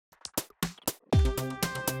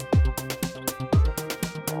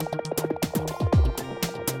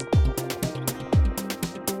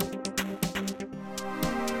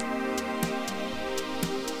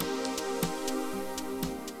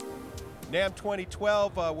Namm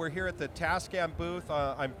 2012, we're here at the Tascam booth.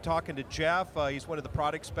 I'm talking to Jeff. He's one of the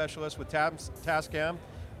product specialists with Tascam.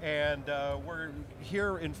 And we're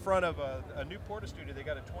here in front of a new Portastudio. They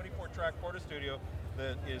got a 24-track Portastudio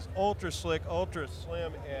that is ultra slick, ultra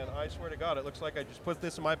slim, and I swear to God, it looks like I just put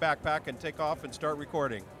this in my backpack and take off and start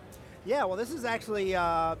recording. Yeah, well, this is actually,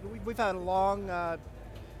 we've had a long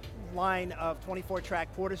line of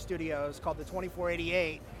 24-track Portastudios called the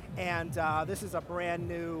 2488, and this is a brand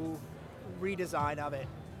new redesign of it.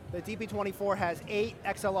 The DP-24 has 8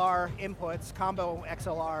 XLR inputs, combo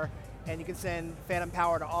XLR, and you can send phantom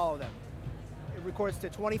power to all of them. It records to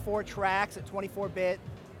 24 tracks at 24-bit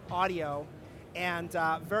audio, and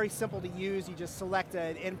very simple to use. You just select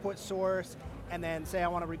an input source, and then say I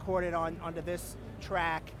want to record it onto this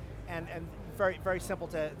track, and very, very simple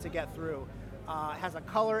to get through. It has a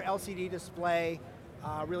color LCD display,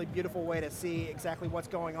 really beautiful way to see exactly what's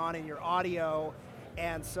going on in your audio,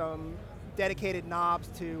 and some dedicated knobs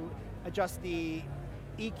to adjust the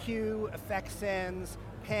EQ, effect sends,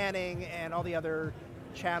 panning, and all the other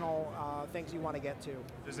channel things you want to get to.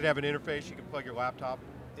 Does it have an interface? You can plug your laptop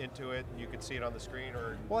into it and you can see it on the screen?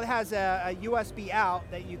 Or Well, it has a USB out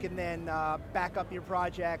that you can then back up your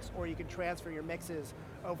projects, or you can transfer your mixes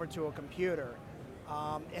over to a computer.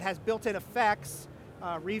 It has built-in effects,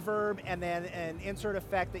 reverb, and then an insert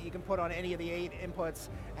effect that you can put on any of the 8 inputs.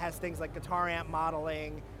 It has things like guitar amp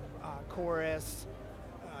modeling, chorus,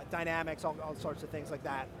 dynamics, all sorts of things like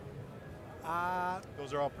that.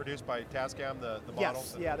 those are all produced by Tascam, the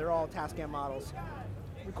models? Yes, yeah, they're all Tascam models.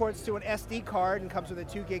 Records to an SD card and comes with a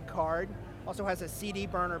 2 gig card. Also has a CD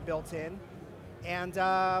burner built in. And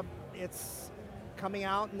it's coming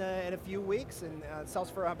out in a few weeks, and it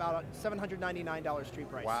sells for about $799 street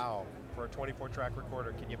price. Wow, for a 24-track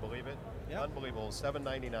recorder, can you believe it? Yeah. Unbelievable,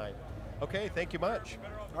 $799. Okay, thank you much.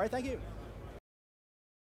 All right, thank you.